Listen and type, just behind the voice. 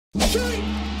Hi,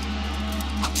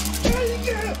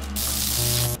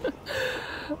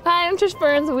 I'm Tricia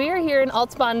Byrnes. We are here in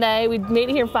Bandai. We made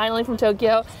it here finally from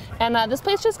Tokyo, and this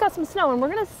place just got some snow, and we're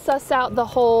gonna suss out the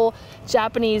whole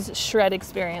Japanese shred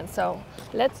experience. So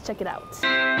let's check it out.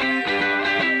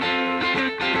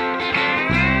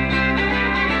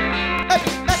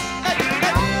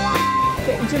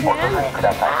 Japan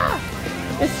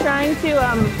is trying to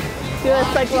do a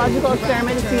psychological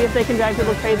experiment to see if they can drive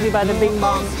people crazy by the bing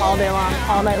bong all day long,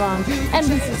 all night long, and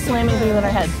just slamming things in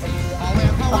their heads.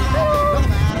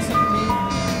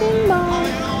 Bing bong,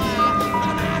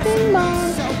 bing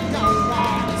bong,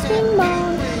 bing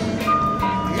bong,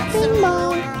 bing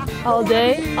bong, all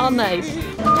day, all night.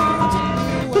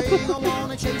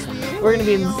 We're gonna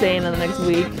be insane in the next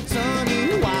week.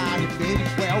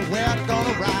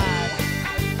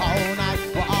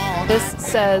 This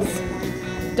says,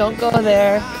 don't go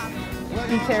there,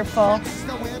 be careful.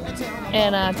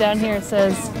 And down here it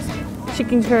says,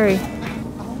 chicken curry.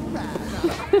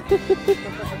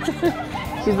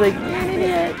 She's like, you're an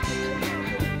idiot.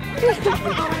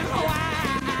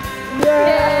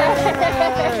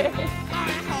 Yay!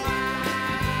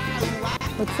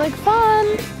 Looks like fun.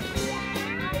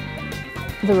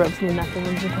 The ropes mean nothing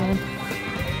in Japan.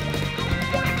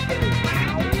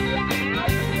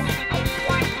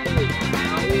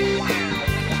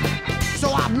 So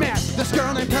I met this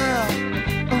girl named Pearl.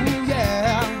 Oh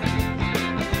yeah.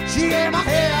 She gave my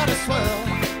head a swirl.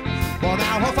 Well,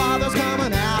 now her father's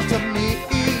coming after me.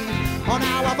 Oh,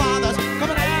 now her father's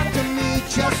coming after me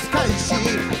just 'cause she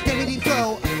didn't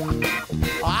throw.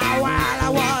 Oh, while I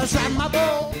was at my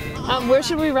boat. Where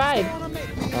should we ride?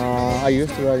 I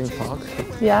used to ride in park.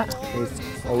 Yeah. It's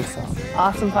awesome.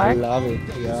 Awesome park? I love it,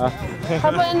 yeah. How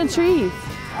about in the trees?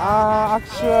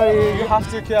 Actually, you have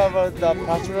to care about the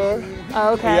patrol.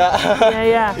 Oh, okay. Yeah.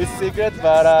 Yeah. It's secret,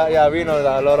 but yeah, we know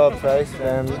a lot of place,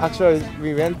 and actually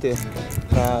we went it.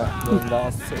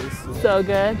 So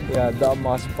good. Yeah, that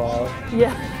much power.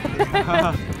 Yeah.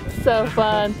 So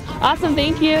fun. Awesome,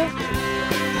 thank you.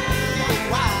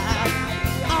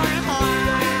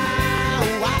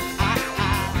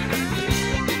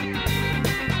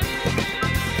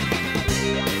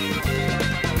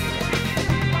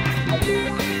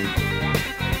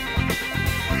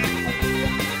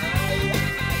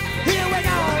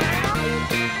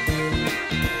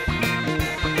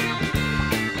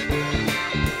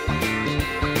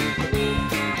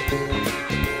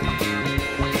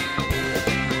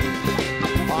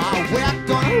 We're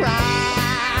gonna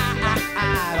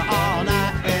ride all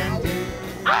night and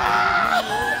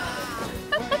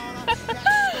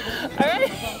All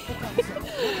right.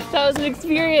 That was an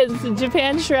experience,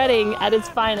 Japan shredding at its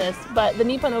finest, but the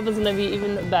Nippon Open is going to be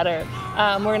even better.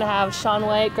 We're going to have Shaun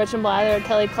White, Gretchen Blather,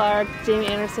 Kelly Clark, Jamie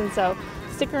Anderson, so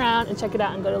stick around and check it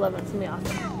out and go to 11. It's going to be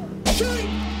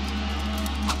awesome.